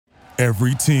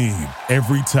Every team,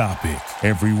 every topic,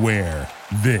 everywhere.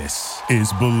 This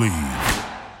is Believe.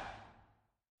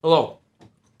 Hello,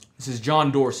 this is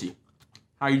John Dorsey.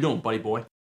 How you doing, buddy boy?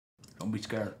 Don't be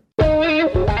scared.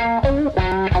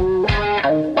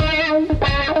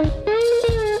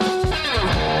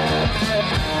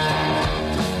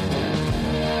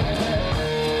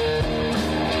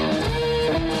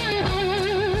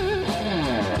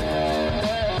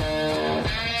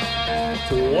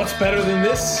 What's better than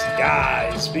this?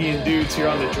 Guys, being dudes here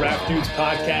on the Draft Dudes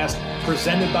podcast,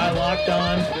 presented by Locked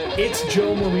On. It's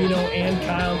Joe Marino and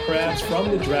Kyle Krabs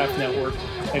from the Draft Network,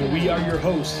 and we are your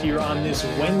hosts here on this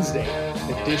Wednesday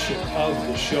edition of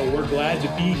the show. We're glad to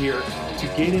be here to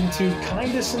get into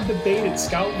kind of some debate at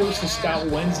Scout versus Scout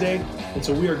Wednesday, and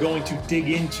so we are going to dig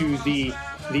into the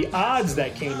odds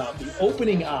that came out, the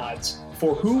opening odds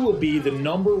for who will be the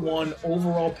number one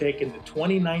overall pick in the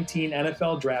 2019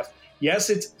 NFL Draft.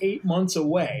 Yes, it's 8 months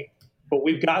away, but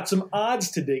we've got some odds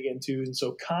to dig into, and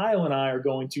so Kyle and I are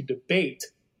going to debate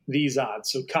these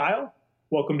odds. So Kyle,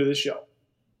 welcome to the show.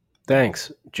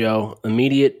 Thanks, Joe.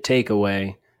 Immediate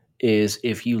takeaway is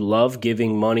if you love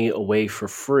giving money away for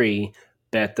free,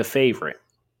 bet the favorite.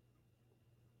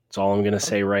 That's all I'm going to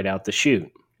say right out the chute.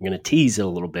 I'm going to tease it a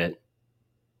little bit.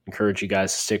 Encourage you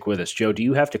guys to stick with us. Joe, do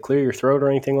you have to clear your throat or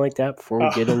anything like that before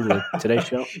we get into today's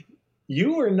show?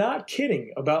 You are not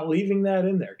kidding about leaving that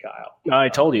in there, Kyle. I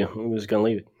told you I was going to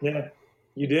leave it. Yeah,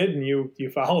 you did, and you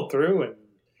followed through, and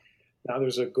now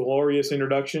there's a glorious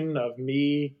introduction of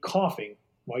me coughing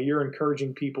while you're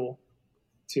encouraging people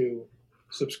to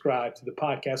subscribe to the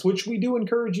podcast, which we do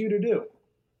encourage you to do.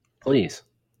 Please.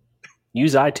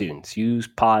 Use iTunes. Use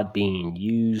Podbean.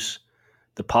 Use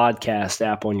the podcast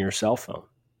app on your cell phone.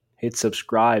 Hit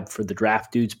subscribe for the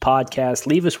Draft Dudes podcast.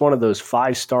 Leave us one of those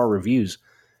 5-star reviews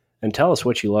and tell us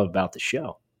what you love about the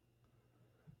show.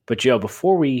 But, Joe,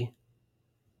 before we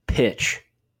pitch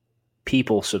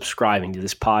people subscribing to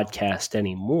this podcast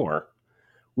anymore,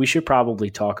 we should probably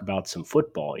talk about some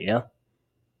football, yeah?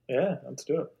 Yeah, let's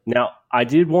do it. Now, I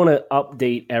did want to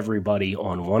update everybody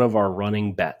on one of our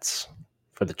running bets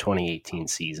for the 2018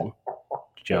 season.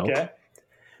 Joe, okay.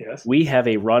 Yes. We have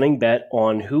a running bet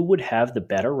on who would have the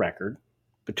better record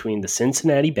between the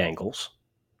Cincinnati Bengals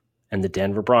and the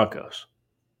Denver Broncos.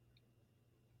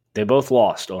 They both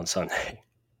lost on Sunday.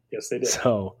 Yes, they did.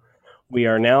 So we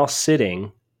are now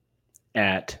sitting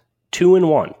at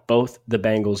 2-1, both the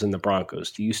Bengals and the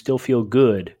Broncos. Do you still feel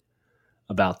good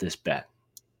about this bet?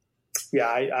 Yeah,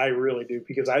 I really do,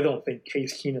 because I don't think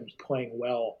Case Keenum's playing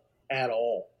well at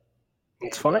all.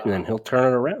 It's fine, then. He'll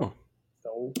turn it around.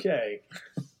 Okay.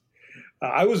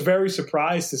 I was very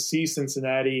surprised to see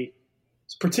Cincinnati,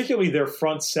 particularly their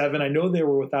front seven. I know they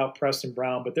were without Preston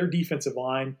Brown, but their defensive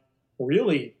line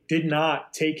really did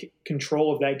not take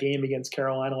control of that game against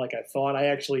Carolina like I thought. I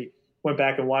actually went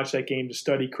back and watched that game to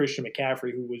study Christian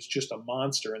McCaffrey, who was just a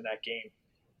monster in that game.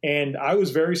 And I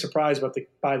was very surprised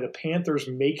by the Panthers'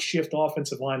 makeshift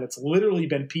offensive line that's literally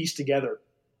been pieced together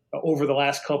over the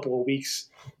last couple of weeks,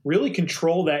 really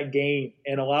controlled that game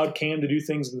and allowed Cam to do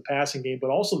things in the passing game, but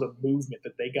also the movement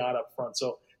that they got up front.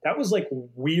 So that was like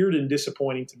weird and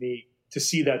disappointing to me to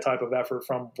see that type of effort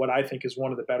from what I think is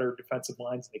one of the better defensive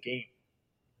lines in the game.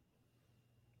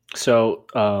 So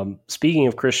speaking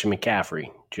of Christian McCaffrey,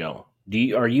 Joe,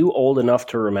 are you old enough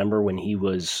to remember when he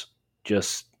was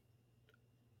just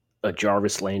a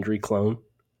Jarvis Landry clone?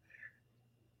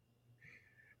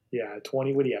 Yeah,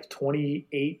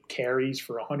 28 carries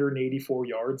for 184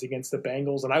 yards against the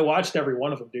Bengals. And I watched every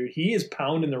one of them, dude. He is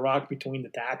pounding the rock between the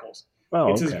tackles.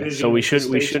 Oh, okay. So we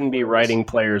shouldn't be writing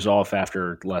players off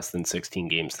after less than 16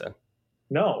 games then?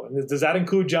 No. Does that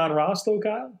include John Ross, though,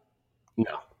 Kyle?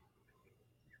 No.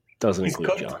 Doesn't include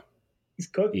cooked. John. He's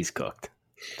cooked? He's cooked.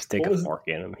 Just take a fork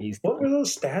in him. What were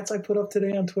those stats I put up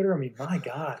today on Twitter? I mean, my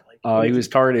God. He was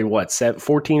targeted,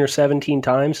 14 or 17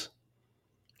 times?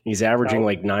 He's averaging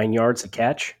 9 yards a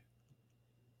catch.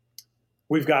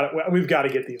 We've got to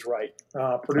get these right.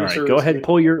 Producers, all right, go ahead,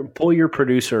 pull your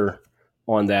producer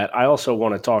on that. I also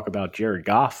want to talk about Jared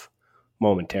Goff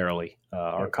momentarily.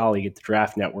 Our colleague at the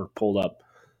Draft Network pulled up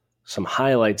some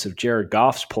highlights of Jared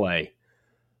Goff's play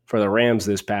for the Rams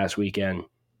this past weekend,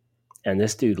 and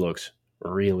this dude looks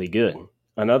really good.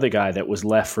 Another guy that was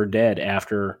left for dead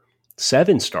after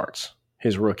 7 starts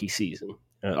his rookie season.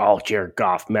 Jared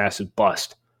Goff, massive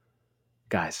bust.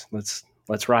 Guys, let's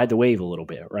ride the wave a little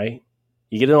bit, right?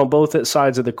 You get it on both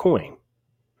sides of the coin.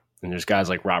 And there's guys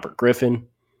like Robert Griffin,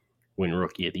 win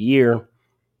Rookie of the Year,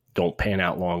 don't pan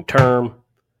out long term.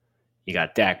 You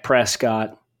got Dak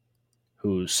Prescott,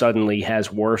 who suddenly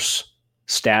has worse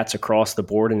stats across the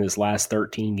board in his last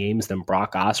 13 games than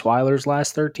Brock Osweiler's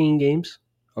last 13 games.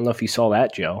 I don't know if you saw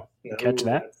that, Joe. No, Catch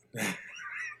that?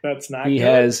 That's not He good.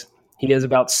 has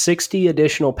about 60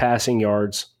 additional passing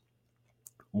yards,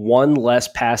 one less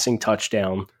passing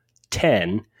touchdown,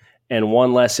 10, and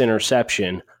one less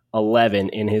interception, 11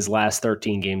 in his last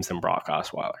 13 games than Brock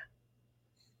Osweiler.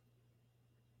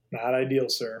 Not ideal,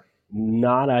 sir.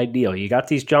 Not ideal. You got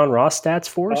these John Ross stats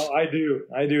for us? Oh, I do.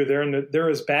 They're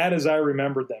as bad as I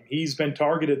remembered them. He's been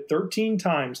targeted 13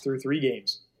 times through 3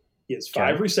 games. He has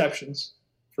 5 receptions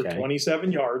for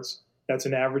 27 yards. That's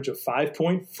an average of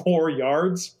 5.4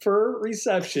 yards per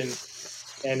reception.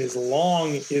 And his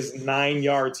long is 9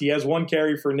 yards. He has 1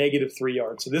 carry for -3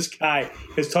 yards. So this guy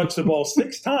has touched the ball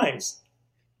 6 times,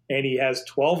 and he has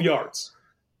 12 yards.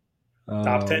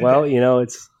 Top 10. Well,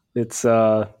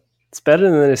 it's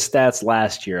better than his stats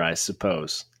last year, I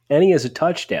suppose. And he has a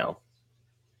touchdown.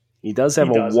 He does have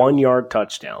a 1-yard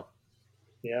touchdown.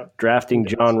 Yeah. Drafting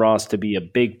John Ross to be a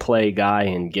big play guy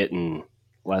and getting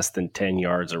less than 10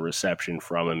 yards of reception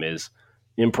from him is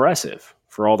impressive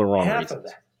for all the wrong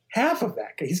reasons. Half of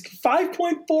that. He's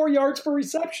 5.4 yards per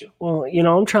reception. Well,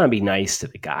 I'm trying to be nice to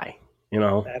the guy.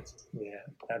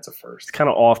 That's a first. It's kind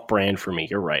of off-brand for me.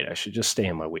 You're right. I should just stay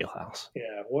in my wheelhouse.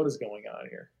 Yeah, what is going on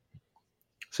here?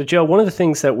 So, Joe, one of the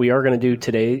things that we are going to do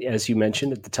today, as you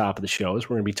mentioned at the top of the show, is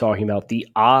we're going to be talking about the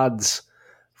odds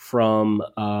from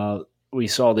we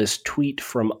saw this tweet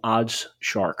from Odds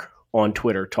Shark on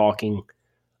Twitter talking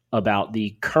about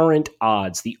the current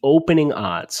odds, the opening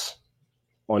odds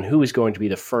on who is going to be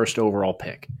the first overall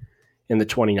pick in the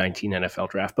 2019 NFL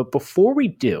Draft. But before we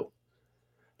do,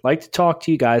 I'd like to talk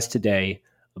to you guys today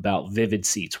about Vivid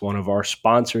Seats, one of our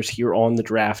sponsors here on the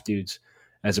Draft Dudes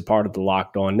as a part of the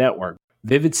Locked On Network.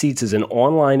 Vivid Seats is an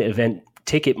online event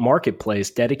ticket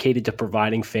marketplace dedicated to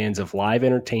providing fans of live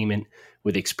entertainment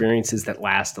with experiences that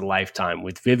last a lifetime.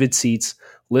 With Vivid Seats,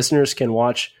 listeners can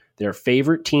watch their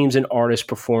favorite teams and artists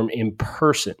perform in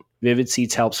person. Vivid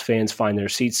Seats helps fans find their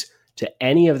seats to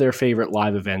any of their favorite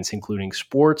live events, including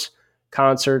sports,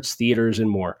 concerts, theaters, and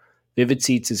more. Vivid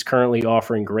Seats is currently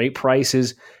offering great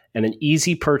prices and an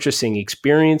easy purchasing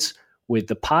experience. With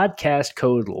the podcast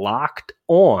code Locked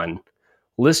On,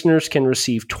 listeners can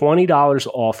receive $20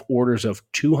 off orders of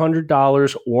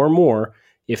 $200 or more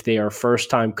if they are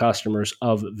first-time customers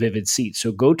of Vivid Seats.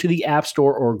 So go to the App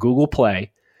Store or Google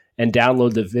Play and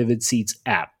download the Vivid Seats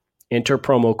app. Enter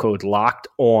promo code Locked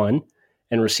On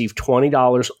and receive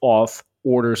 $20 off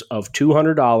orders of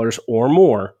 $200 or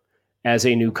more as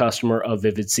a new customer of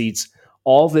Vivid Seats.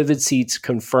 All Vivid Seats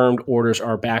confirmed orders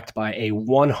are backed by a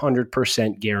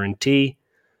 100% guarantee.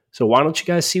 So why don't you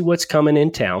guys see what's coming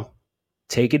in town?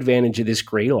 Take advantage of this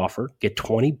great offer. Get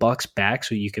 $20 back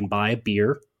so you can buy a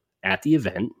beer at the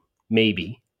event.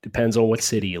 Maybe. Depends on what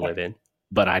city you live in.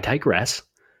 But I digress.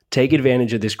 Take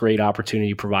advantage of this great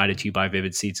opportunity provided to you by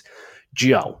Vivid Seats.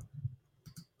 Joe.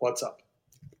 What's up?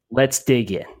 Let's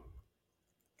dig in.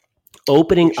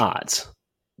 Opening odds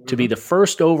to be the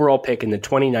first overall pick in the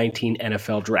 2019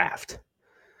 NFL Draft.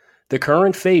 The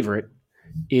current favorite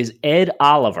is Ed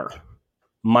Oliver,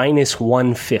 minus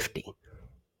 150.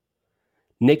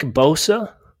 Nick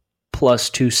Bosa, plus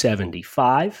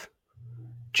 275.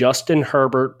 Justin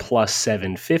Herbert, plus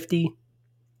 750.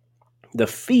 The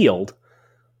field,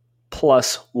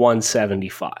 plus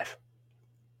 175.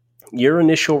 Your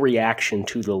initial reaction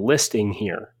to the listing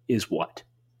here is what?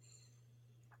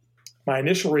 My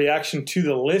initial reaction to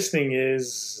the listing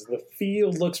is the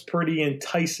field looks pretty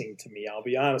enticing to me, I'll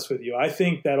be honest with you. I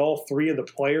think that all 3 of the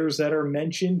players that are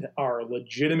mentioned are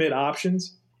legitimate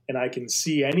options, and I can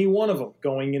see any one of them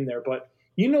going in there. But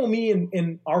you know me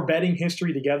in our betting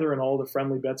history together and all the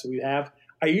friendly bets that we have,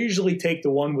 I usually take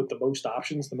the one with the most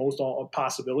options, the most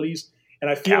possibilities. And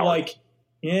I feel like,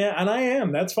 yeah, and I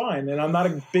am. That's fine. And I'm not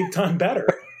a big-time bettor.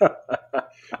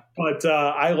 But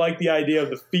I like the idea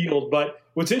of the field. But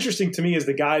what's interesting to me is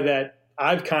the guy that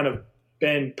I've kind of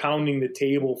been pounding the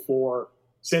table for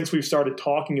since we've started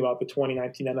talking about the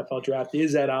 2019 NFL Draft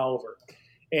is Ed Oliver.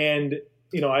 And,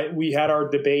 we had our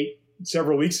debate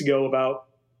several weeks ago about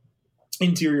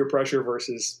interior pressure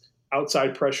versus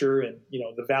outside pressure and,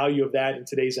 the value of that in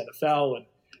today's NFL and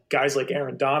guys like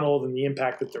Aaron Donald and the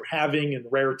impact that they're having and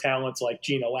rare talents like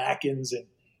Geno Atkins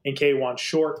and K'Wan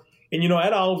Short. And,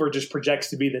 Ed Oliver just projects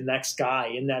to be the next guy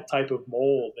in that type of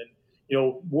mold. And,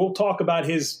 we'll talk about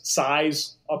his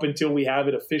size up until we have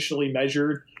it officially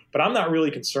measured, but I'm not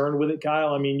really concerned with it,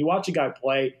 Kyle. I mean, you watch a guy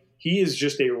play, he is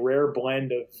just a rare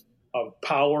blend of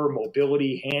power,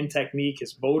 mobility, hand technique.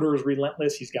 His motor is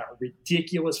relentless. He's got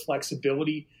ridiculous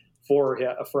flexibility for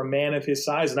a man of his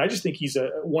size. And I just think he's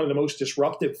one of the most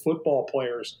disruptive football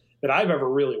players that I've ever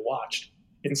really watched.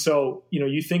 And so,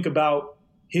 you think about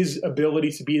his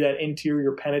ability to be that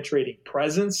interior penetrating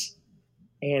presence,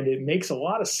 and it makes a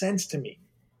lot of sense to me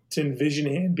to envision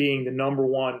him being the number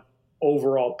one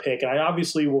overall pick. And I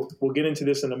obviously we'll get into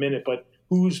this in a minute, but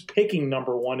who's picking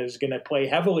number one is going to play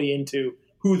heavily into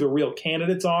who the real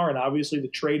candidates are, and obviously the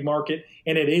trade market.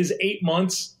 And it is 8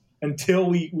 months until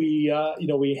we're at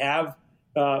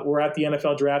the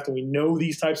NFL draft and we know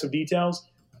these types of details.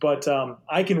 But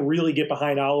I can really get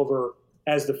behind Oliver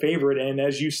as the favorite. And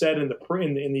as you said in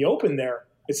the open there,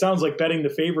 it sounds like betting the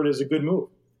favorite is a good move.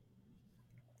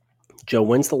 Joe,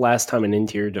 when's the last time an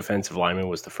interior defensive lineman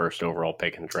was the first overall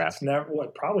pick in the draft?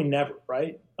 Probably never,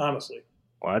 right? Honestly.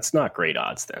 Well, that's not great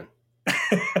odds then.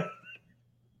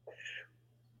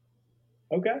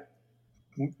 Okay.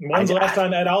 When's the last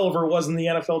time Ed Oliver was in the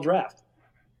NFL draft?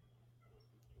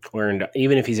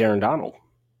 Even if he's Aaron Donald.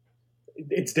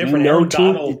 It's different.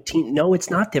 Donald. No, it's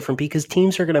not different because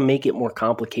teams are going to make it more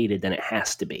complicated than it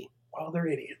has to be. Well, they're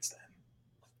idiots then.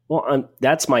 Well,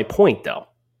 that's my point, though.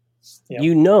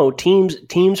 Yep.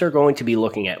 Teams are going to be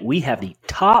looking at, we have the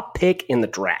top pick in the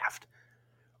draft.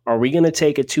 Are we going to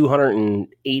take a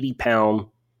 280-pound,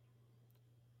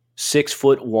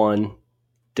 6'1"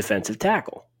 defensive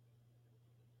tackle?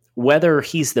 Whether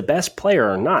he's the best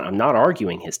player or not, I'm not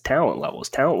arguing his talent level. His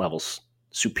talent level's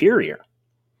superior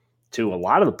to a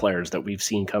lot of the players that we've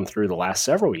seen come through the last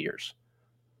several years.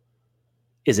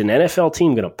 Is an NFL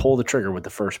team going to pull the trigger with the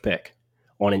first pick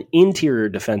on an interior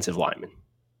defensive lineman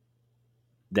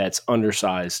that's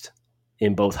undersized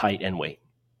in both height and weight?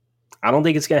 I don't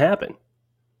think it's going to happen.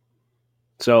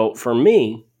 So for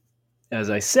me, as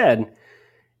I said,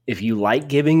 if you like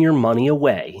giving your money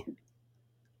away,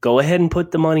 go ahead and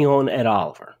put the money on Ed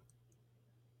Oliver.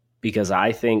 Because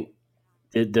I think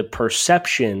the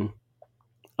perception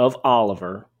of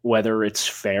Oliver, whether it's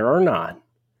fair or not,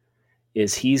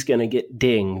 is he's going to get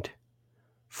dinged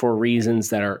for reasons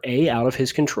that are A, out of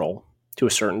his control to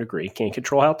a certain degree. Can't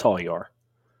control how tall you are.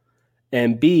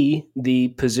 And B,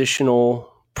 the positional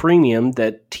premium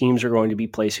that teams are going to be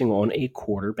placing on a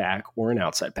quarterback or an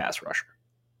outside pass rusher.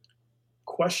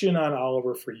 Question on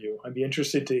Oliver for you. I'd be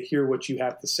interested to hear what you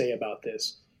have to say about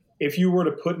this. If you were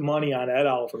to put money on Ed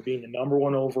Oliver being the number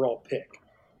one overall pick,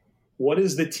 what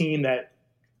is the team that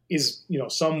is,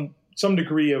 some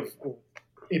degree of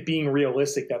it being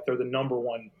realistic that they're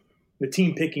the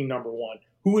team picking number one?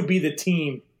 Who would be the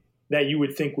team that you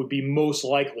would think would be most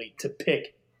likely to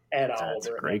pick Ed Oliver? That's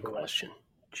a great question.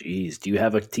 Jeez, do you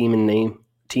have a team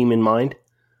in mind?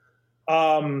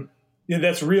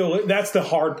 That's real. That's the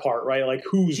hard part, right? Like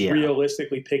who's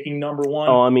realistically picking number one?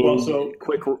 Oh, I mean,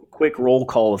 quick roll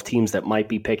call of teams that might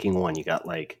be picking one. You got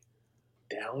like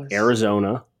Dallas,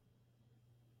 Arizona,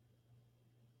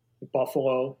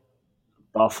 Buffalo.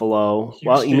 Houston.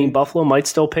 Well, you mean Buffalo might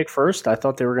still pick first? I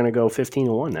thought they were going to go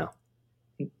 15-1 now.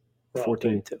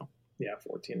 14-2. Yeah,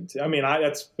 14-2. I mean,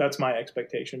 that's my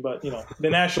expectation, but the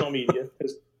national media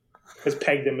has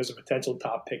pegged them as a potential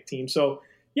top pick team. So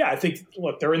yeah, I think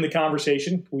they're in the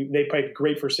conversation. They played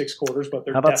great for 6 quarters, but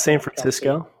they're how about San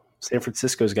Francisco? San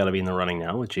Francisco's got to be in the running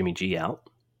now with Jimmy G out.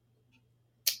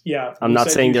 Yeah, I'm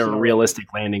not saying they're a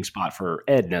realistic landing spot for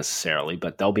Ed necessarily,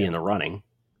 but they'll be in the running.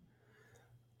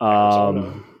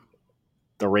 The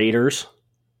Raiders.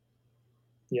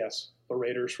 Yes, the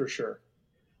Raiders for sure.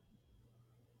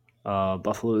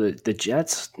 Buffalo, the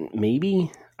Jets,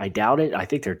 maybe. I doubt it. I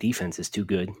think their defense is too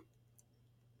good,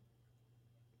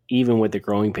 even with the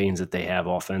growing pains that they have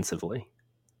offensively.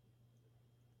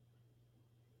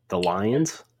 The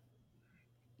Lions?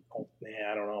 Oh, man,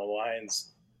 I don't know.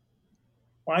 Lions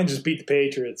just beat the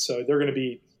Patriots, so they're going to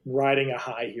be riding a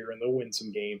high here, and they'll win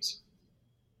some games.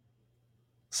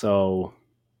 So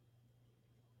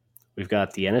we've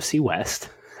got the NFC West,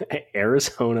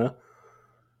 Arizona,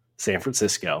 San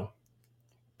Francisco,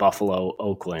 Buffalo,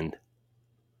 Oakland.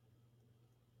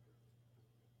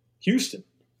 Houston.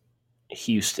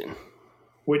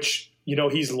 Which,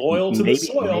 he's loyal to the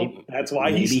soil. That's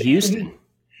why he's Houston.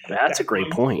 That's a great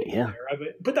point, yeah.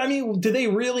 But, I mean, do they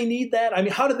really need that? I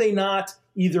mean, how do they not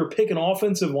either pick an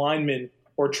offensive lineman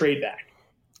or trade back?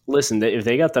 Listen, if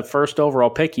they got the first overall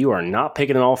pick, you are not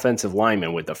picking an offensive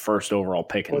lineman with the first overall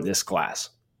pick in this class.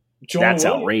 That's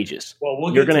outrageous.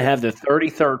 Well, you're going to have the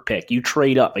 33rd pick. You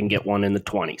trade up and get one in the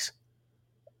 20s.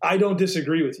 I don't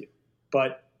disagree with you,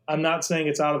 but I'm not saying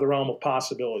it's out of the realm of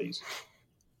possibilities.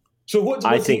 So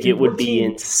I think it would be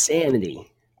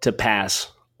insanity to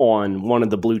pass on one of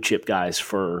the blue chip guys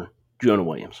for Jonah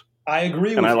Williams. I agree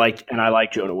with you. And I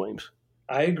like Jonah Williams.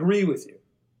 I agree with you.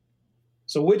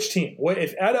 So which team?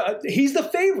 He's the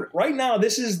favorite. Right now,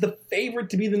 this is the favorite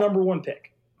to be the number one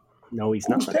pick. No, he's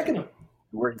Who's not. picking him?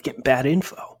 We're getting bad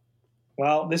info.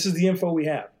 Well, this is the info we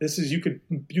have. This is you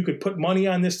could put money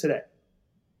on this today.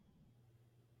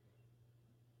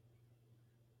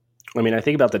 I mean, I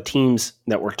think about the teams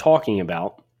that we're talking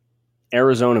about.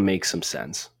 Arizona makes some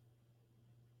sense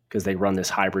because they run this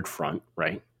hybrid front,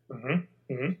 right?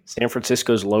 Mm-hmm. Mm-hmm. San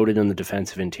Francisco's loaded in the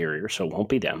defensive interior, so it won't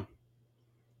be them.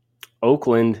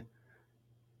 Oakland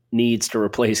needs to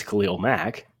replace Khalil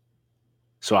Mack,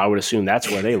 so I would assume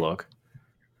that's where they look.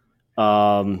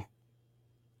 Buffalo,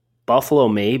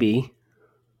 maybe.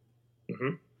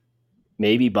 Mm-hmm.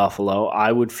 Maybe Buffalo.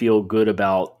 I would feel good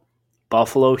about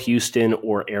Buffalo, Houston,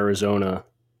 or Arizona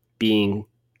being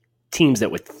teams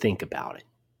that would think about it.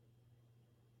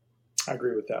 I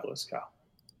agree with that list, Kyle.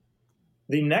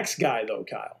 The next guy, though,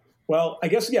 Kyle. Well, I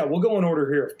guess, we'll go in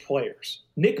order here of players.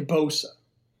 Nick Bosa,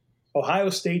 Ohio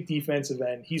State defensive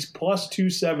end. He's plus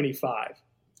 275.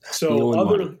 So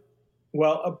money.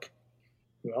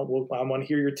 I want to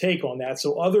hear your take on that.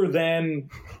 So other than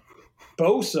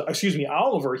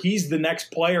Oliver, he's the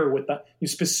next player with the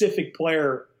specific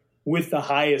player with the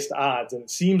highest odds. And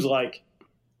it seems like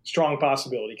strong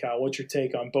possibility. Kyle, what's your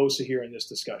take on Bosa here in this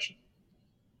discussion?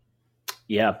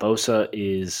 Yeah,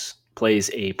 Bosa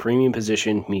plays a premium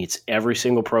position, meets every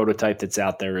single prototype that's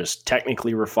out there, is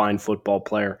technically refined football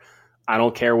player. I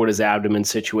don't care what his abdomen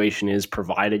situation is,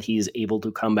 provided he's able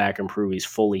to come back and prove he's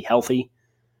fully healthy,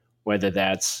 whether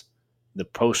that's the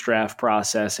post-draft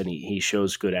process and he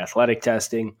shows good athletic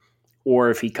testing, or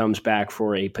if he comes back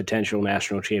for a potential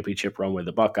national championship run with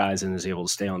the Buckeyes and is able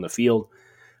to stay on the field.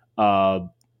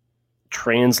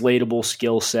 Translatable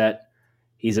skill set.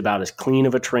 He's about as clean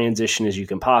of a transition as you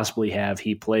can possibly have.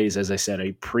 He plays, as I said,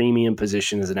 a premium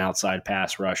position as an outside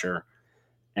pass rusher.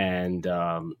 And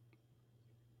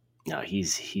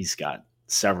he's got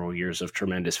several years of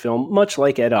tremendous film, much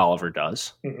like Ed Oliver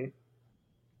does. Mm-hmm.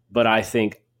 But I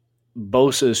think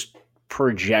Bosa's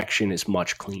projection is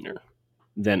much cleaner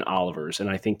than Oliver's, and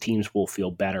I think teams will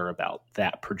feel better about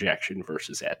that projection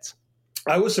versus Ed's.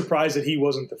 I was surprised that he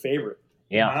wasn't the favorite,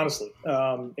 honestly.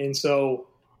 And so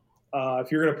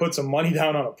if you're going to put some money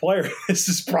down on a player, this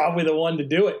is probably the one to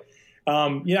do it.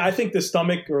 I think the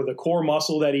stomach or the core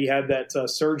muscle that he had that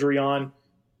surgery on,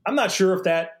 I'm not sure if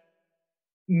that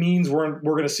means we're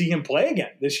going to see him play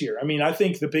again this year. I mean, I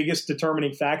think the biggest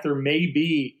determining factor may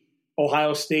be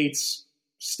Ohio State's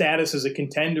status as a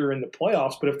contender in the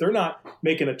playoffs. But if they're not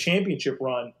making a championship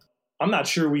run, I'm not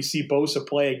sure we see Bosa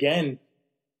play again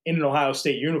in an Ohio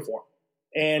State uniform.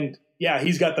 And,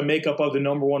 he's got the makeup of the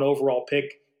number one overall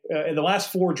pick. In the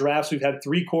last 4 drafts, we've had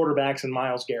 3 quarterbacks in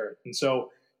Myles Garrett. And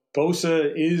so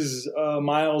Bosa is a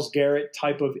Myles Garrett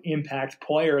type of impact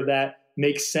player that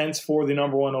makes sense for the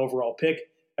number one overall pick.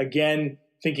 Again,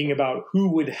 thinking about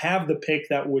who would have the pick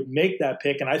that would make that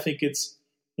pick, and I think it's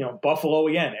Buffalo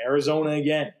again, Arizona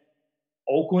again,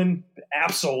 Oakland,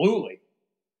 absolutely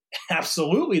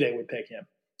they would pick him.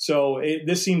 So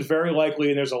this seems very likely,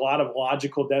 and there's a lot of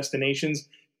logical destinations.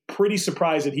 Pretty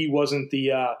surprised that he wasn't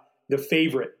the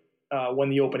favorite when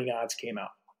the opening odds came out.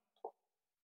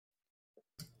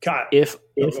 Kyle, if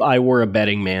I were a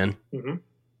betting man, mm-hmm.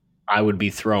 I would be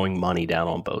throwing money down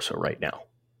on Bosa right now.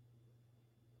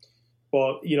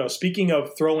 Well, speaking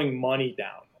of throwing money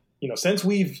down, since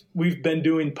we've been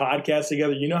doing podcasts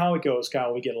together, you know how it goes,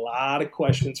 Kyle. We get a lot of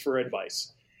questions for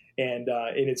advice, and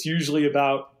it's usually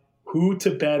about who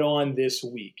to bet on this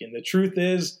week. And the truth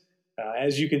is,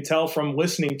 as you can tell from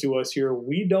listening to us here,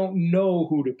 we don't know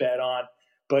who to bet on.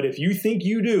 But if you think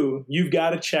you do, you've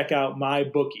got to check out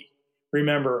MyBookie.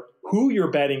 Remember, who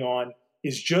you're betting on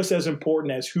is just as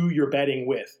important as who you're betting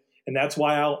with. And that's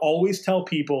why I'll always tell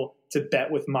people to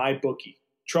bet with MyBookie.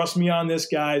 Trust me on this,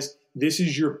 guys. This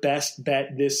is your best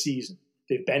bet this season.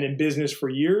 They've been in business for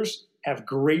years, have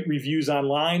great reviews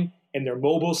online, and their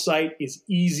mobile site is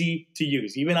easy to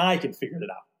use. Even I can figure it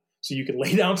out. So you can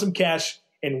lay down some cash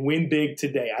and win big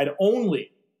today. I'd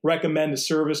only recommend a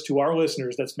service to our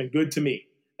listeners that's been good to me.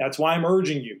 That's why I'm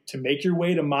urging you to make your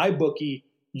way to MyBookie.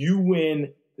 You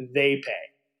win, they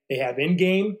pay. They have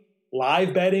in-game,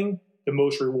 live betting, the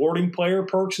most rewarding player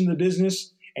perks in the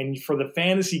business. And for the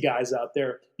fantasy guys out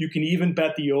there, you can even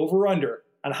bet the over-under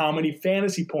on how many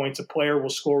fantasy points a player will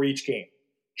score each game.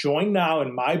 Join now,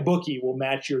 and MyBookie will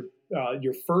match your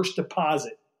first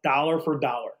deposit dollar for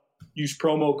dollar. Use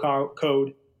promo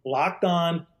code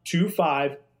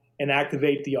LOCKEDON25 and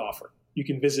activate the offer. You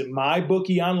can visit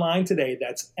MyBookie online today.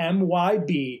 That's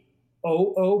MyBookie.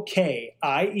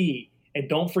 And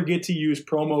don't forget to use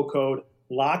promo code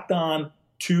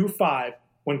LOCKEDON25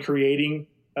 when creating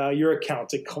your account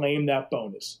to claim that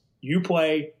bonus. You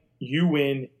play, you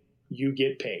win, you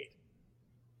get paid.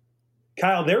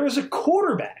 Kyle, there is a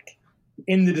quarterback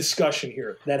in the discussion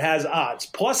here that has odds.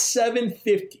 Plus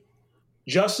 750.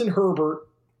 Justin Herbert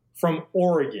from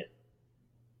Oregon.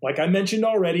 Like I mentioned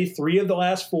already, 3 of the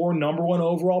last 4 number 1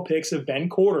 overall picks have been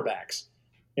quarterbacks.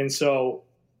 And so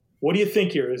what do you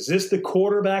think here? Is this the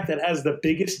quarterback that has the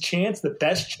biggest chance, the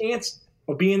best chance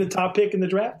of being the top pick in the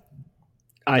draft?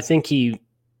 I think he,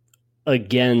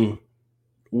 again,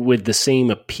 with the same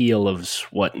appeal of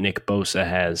what Nick Bosa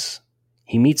has,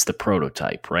 he meets the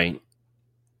prototype, right?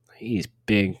 He's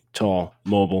big, tall,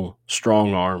 mobile,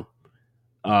 strong arm.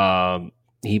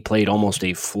 He played almost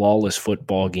a flawless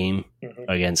football game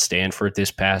against Stanford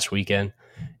this past weekend.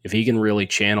 If he can really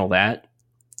channel that,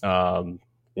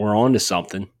 we're on to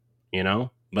something, you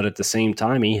know? But at the same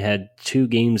time, he had 2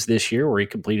 games this year where he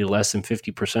completed less than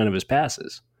 50% of his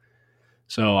passes.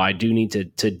 So I do need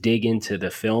to dig into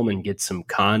the film and get some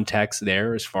context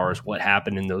there as far as what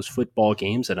happened in those football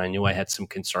games. And I knew I had some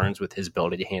concerns with his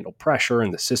ability to handle pressure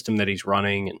and the system that he's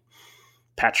running. And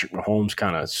Patrick Mahomes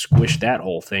kind of squished that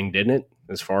whole thing, didn't it?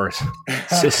 As far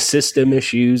as system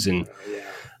issues. And,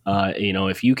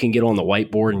 if you can get on the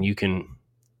whiteboard and you can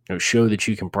show that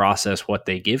you can process what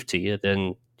they give to you,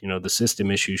 then, the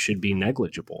system issues should be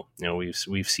negligible.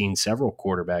 We've seen several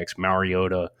quarterbacks,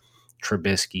 Mariota,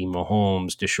 Trubisky,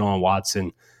 Mahomes, Deshaun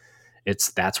Watson.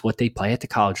 That's what they play at the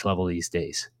college level these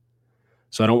days.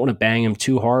 So I don't want to bang him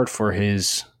too hard for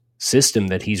his system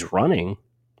that he's running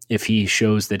if he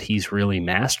shows that he's really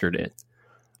mastered it.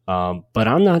 But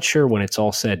I'm not sure when it's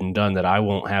all said and done that I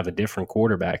won't have a different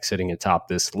quarterback sitting atop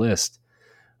this list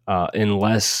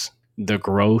unless the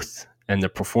growth and the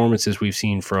performances we've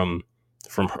seen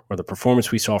or the performance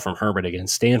we saw from Herbert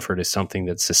against Stanford is something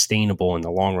that's sustainable in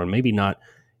the long run. Maybe not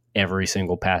every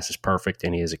single pass is perfect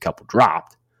and he has a couple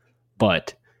dropped,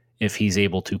 but if he's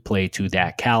able to play to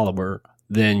that caliber,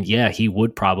 then yeah, he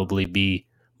would probably be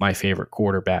my favorite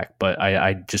quarterback. But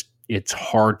it's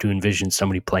hard to envision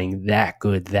somebody playing that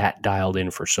good, that dialed in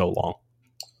for so long.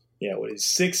 Yeah, what is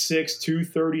 6'6",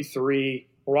 233,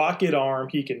 rocket arm.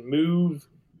 He can move,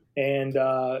 and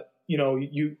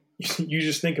you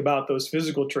just think about those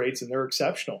physical traits, and they're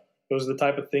exceptional. Those are the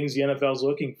type of things the NFL is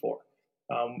looking for.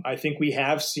 I think we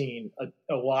have seen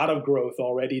a lot of growth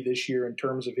already this year in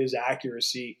terms of his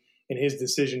accuracy and his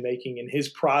decision-making and his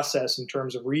process in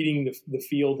terms of reading the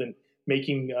field and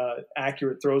making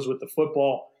accurate throws with the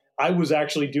football. I was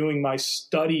actually doing my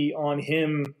study on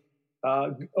him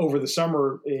over the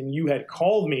summer, and you had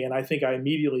called me, and I think I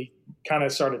immediately kind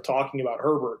of started talking about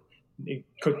Herbert,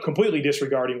 completely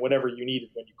disregarding whatever you needed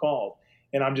when you called.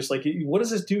 And I'm just like, what does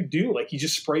this dude do? Like, he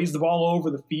just sprays the ball all over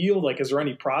the field. Like, is there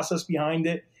any process behind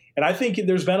it? And I think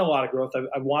there's been a lot of growth.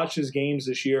 I've watched his games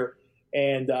this year,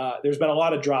 and there's been a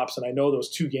lot of drops. And I know those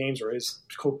 2 games where his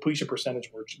completion percentage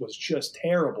was just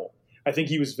terrible. I think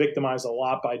he was victimized a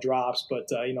lot by drops. But,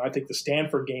 I think the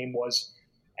Stanford game was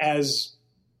as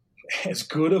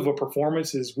good of a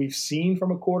performance as we've seen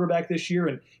from a quarterback this year.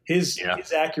 And his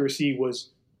accuracy was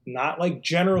not like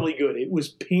generally good. It was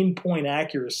pinpoint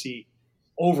accuracy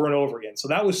over and over again. So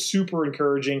that was super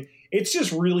encouraging. It's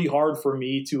just really hard for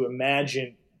me to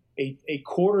imagine a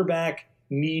quarterback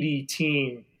needy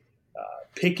team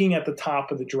picking at the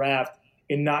top of the draft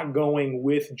and not going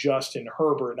with Justin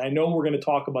Herbert. And I know we're going to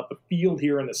talk about the field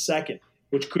here in a second,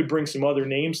 which could bring some other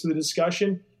names to the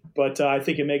discussion. But I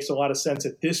think it makes a lot of sense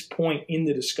at this point in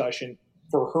the discussion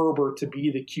for Herbert to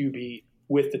be the QB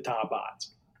with the top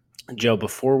odds. Joe,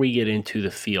 before we get into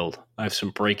the field, I have some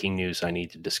breaking news I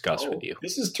need to discuss with you.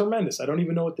 This is tremendous. I don't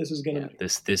even know what this is going to be.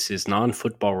 This is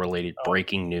non-football related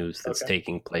breaking news that's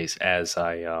taking place as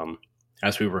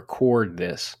we record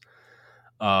this.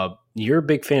 You're a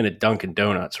big fan of Dunkin'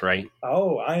 Donuts, right?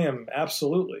 Oh, I am,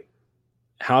 absolutely.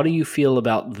 How do you feel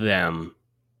about them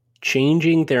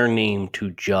changing their name to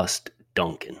just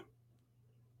Dunkin'?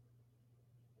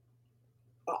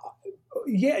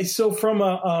 So from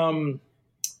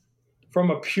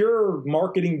a pure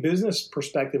marketing business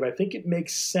perspective, I think it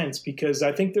makes sense because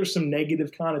I think there's some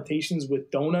negative connotations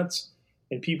with donuts,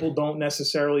 and people don't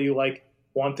necessarily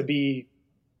want to be,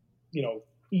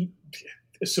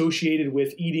 associated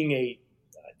with eating a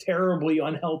terribly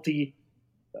unhealthy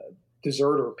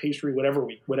dessert or pastry, whatever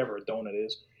a donut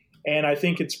is. And I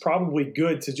think it's probably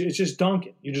good it's just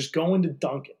Dunkin'. You're just going to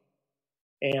Dunkin'.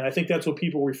 And I think that's what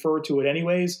people refer to it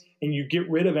anyways. And you get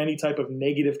rid of any type of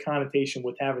negative connotation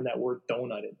with having that word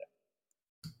donut in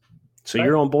there. So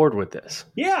you're on board with this?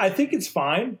 Yeah, I think it's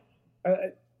fine.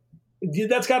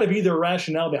 That's got to be the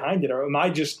rationale behind it. Or am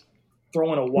I just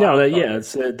throwing a wild No,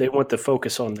 it's they want the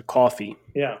focus on the coffee.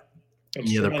 Yeah.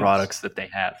 Any other products that they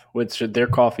have? Which their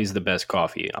coffee is the best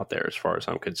coffee out there, as far as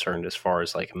I'm concerned, as far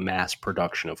as like mass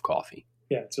production of coffee.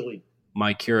 Yeah, it's elite.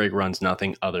 My Keurig runs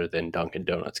nothing other than Dunkin'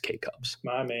 Donuts K-Cups.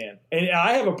 My man. And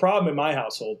I have a problem in my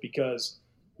household because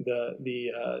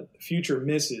the future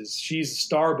missus, she's a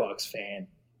Starbucks fan,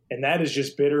 and that is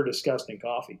just bitter, disgusting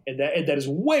coffee. And that is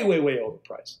way, way, way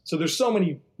overpriced. So there's so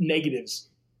many negatives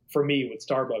for me with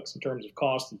Starbucks in terms of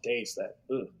cost and taste that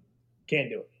can't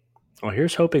do it. Well,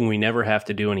 here's hoping we never have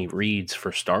to do any reads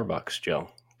for Starbucks, Joe,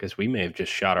 because we may have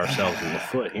just shot ourselves in the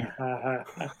foot here.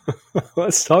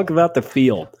 Let's talk about the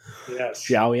field, yes,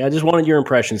 shall we? I just wanted your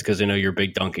impressions because I know you're a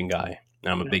big Dunkin' guy.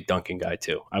 And I'm a big Dunkin' guy,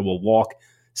 too. I will walk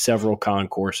several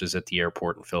concourses at the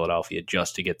airport in Philadelphia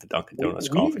just to get the Dunkin' Donuts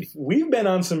coffee. We've been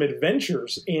on some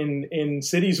adventures in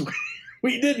cities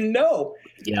we didn't know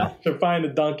to find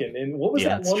a Dunkin'. And what was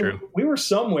that one? True. We were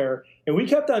somewhere, and we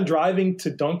kept on driving to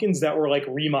Dunkins that were like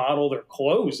remodeled or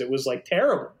closed. It was like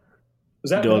terrible. Was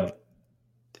that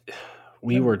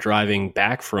we were driving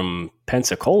back from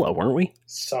Pensacola, weren't we?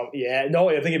 I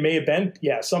think it may have been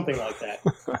something like that.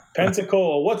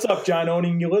 Pensacola. What's up, John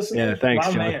Owning? You listening? Yeah, thanks,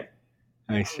 John. Man.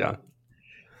 Thanks, John.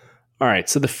 All right,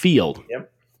 so the field.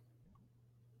 Yep.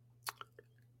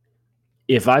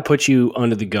 If I put you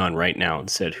under the gun right now and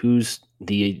said, who's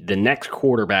the next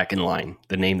quarterback in line,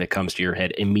 the name that comes to your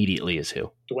head immediately is who?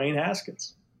 Dwayne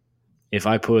Haskins. If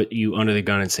I put you under the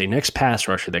gun and say, next pass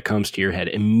rusher that comes to your head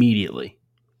immediately,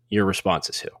 your response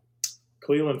is who?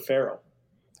 Cleveland Farrell.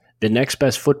 The next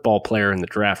best football player in the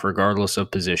draft, regardless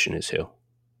of position, is who?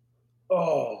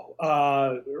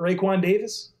 Raekwon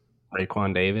Davis?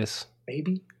 Raekwon Davis?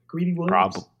 Maybe. Greedy Williams?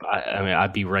 Probably. I mean,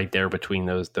 I'd be right there between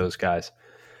those guys.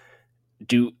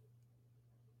 Do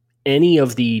any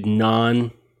of the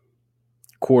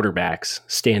non-quarterbacks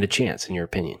stand a chance, in your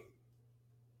opinion?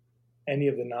 Any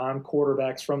of the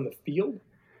non-quarterbacks from the field?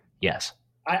 Yes.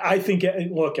 I think,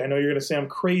 look, I know you're going to say I'm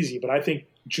crazy, but I think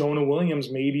Jonah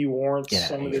Williams maybe warrants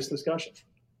some of this discussion.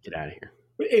 Get out of here.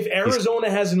 If Arizona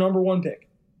has a number one pick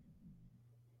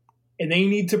and they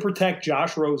need to protect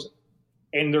Josh Rosen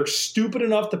and they're stupid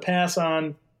enough to pass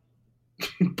on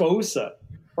Bosa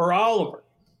or Oliver,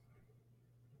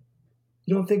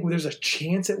 you don't think there's a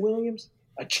chance at Williams?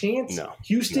 A chance? No.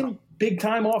 Houston,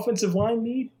 big-time offensive line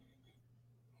need?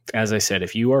 As I said,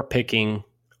 if you are picking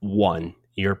 1,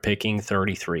 you're picking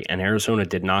 33. And Arizona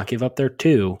did not give up their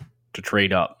 2 to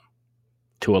trade up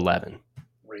to 11.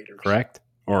 Raiders. Correct?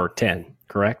 Or 10,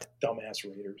 correct? Dumbass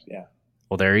Raiders, yeah.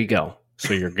 Well, there you go.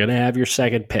 So you're going to have your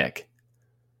second pick.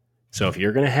 So if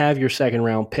you're going to have your second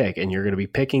round pick and you're going to be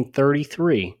picking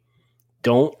 33,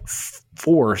 don't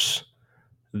force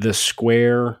the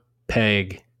square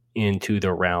peg into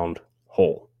the round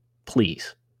hole.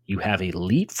 Please. You have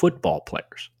elite football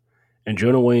players. And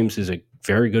Jonah Williams is a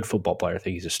very good football player. I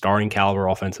think he's a starting caliber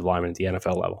offensive lineman at the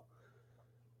NFL level.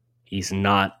 He's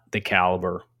not the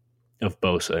caliber of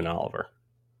Bosa and Oliver.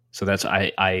 So that's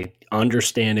I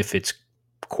understand if it's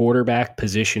quarterback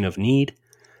position of need,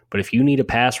 but if you need a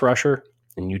pass rusher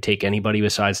and you take anybody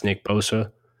besides Nick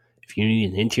Bosa, if you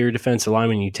need an interior defensive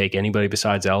lineman and you take anybody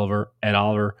besides Ed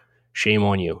Oliver, shame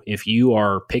on you. If you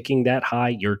are picking that high,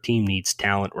 your team needs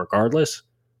talent regardless.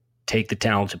 Take the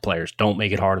talented players. Don't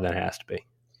make it harder than it has to be.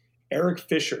 Eric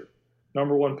Fisher,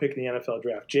 number one pick in the NFL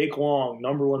draft. Jake Long,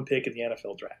 number one pick in the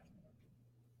NFL draft.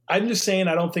 I'm just saying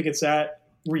I don't think it's that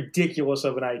ridiculous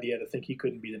of an idea to think he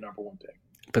couldn't be the number one pick.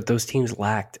 But those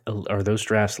those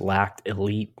drafts lacked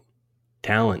elite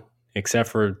talent, except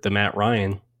for the Matt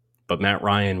Ryan. But Matt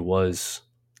Ryan was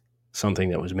something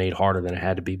that was made harder than it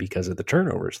had to be because of the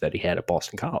turnovers that he had at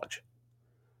Boston College.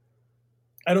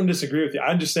 I don't disagree with you.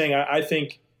 I'm just saying I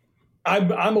think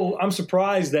I'm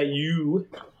surprised that you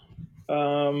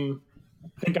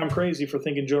think I'm crazy for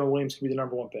thinking Jonah Williams could be the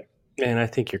number one pick. Man, I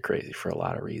think you're crazy for a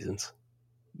lot of reasons.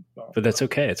 But that's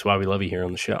okay. It's why we love you here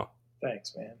on the show.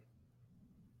 Thanks, man.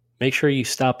 Make sure you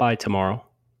stop by tomorrow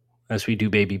as we do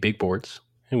Baby Big Boards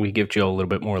and we give Joe a little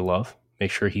bit more love.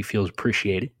 Make sure he feels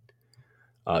appreciated.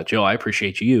 Joe, I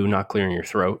appreciate you not clearing your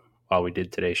throat while we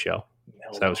did today's show.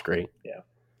 So that was great. Yeah.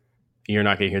 You're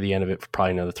not going to hear the end of it for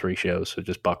probably another 3 shows, so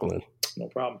just buckle in. No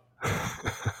problem.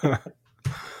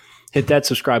 Hit that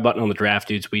subscribe button on the Draft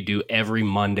Dudes. We do every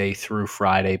Monday through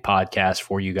Friday podcast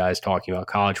for you guys talking about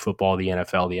college football, the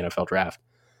NFL draft.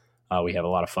 We have a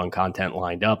lot of fun content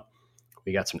lined up.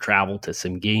 We got some travel to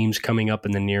some games coming up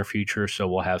in the near future, so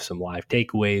we'll have some live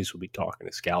takeaways. We'll be talking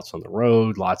to scouts on the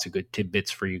road, lots of good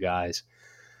tidbits for you guys.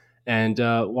 And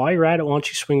while you're at it, why don't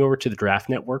you swing over to the Draft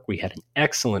Network? We had an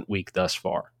excellent week thus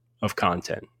far of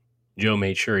content. Joe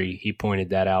made sure he pointed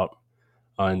that out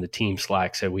in the team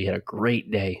Slack, said we had a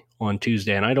great day on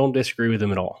Tuesday, and I don't disagree with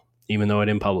him at all. even though I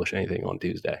didn't publish anything on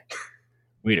Tuesday.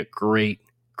 We had a great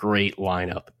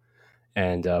lineup,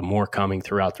 and more coming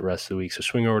throughout the rest of the week. So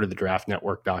swing over to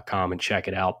thedraftnetwork.com and check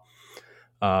it out.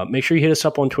 Make sure you hit us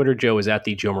up on Twitter. Joe is at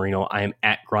the Joe Marino. I am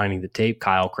at Grinding the Tape.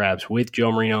 Kyle Krabs with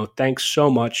Joe Marino. Thanks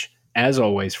so much, as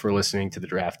always, for listening to the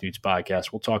Draft Dudes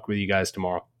podcast. We'll talk with you guys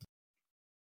tomorrow.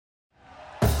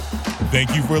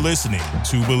 Thank you for listening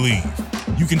to Believe.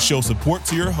 You can show support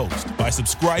to your host by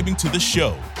subscribing to the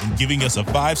show and giving us a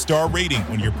 5-star rating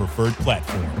on your preferred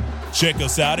platform. Check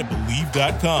us out at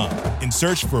Believe.com and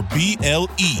search for BLEAV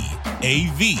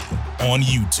on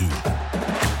YouTube.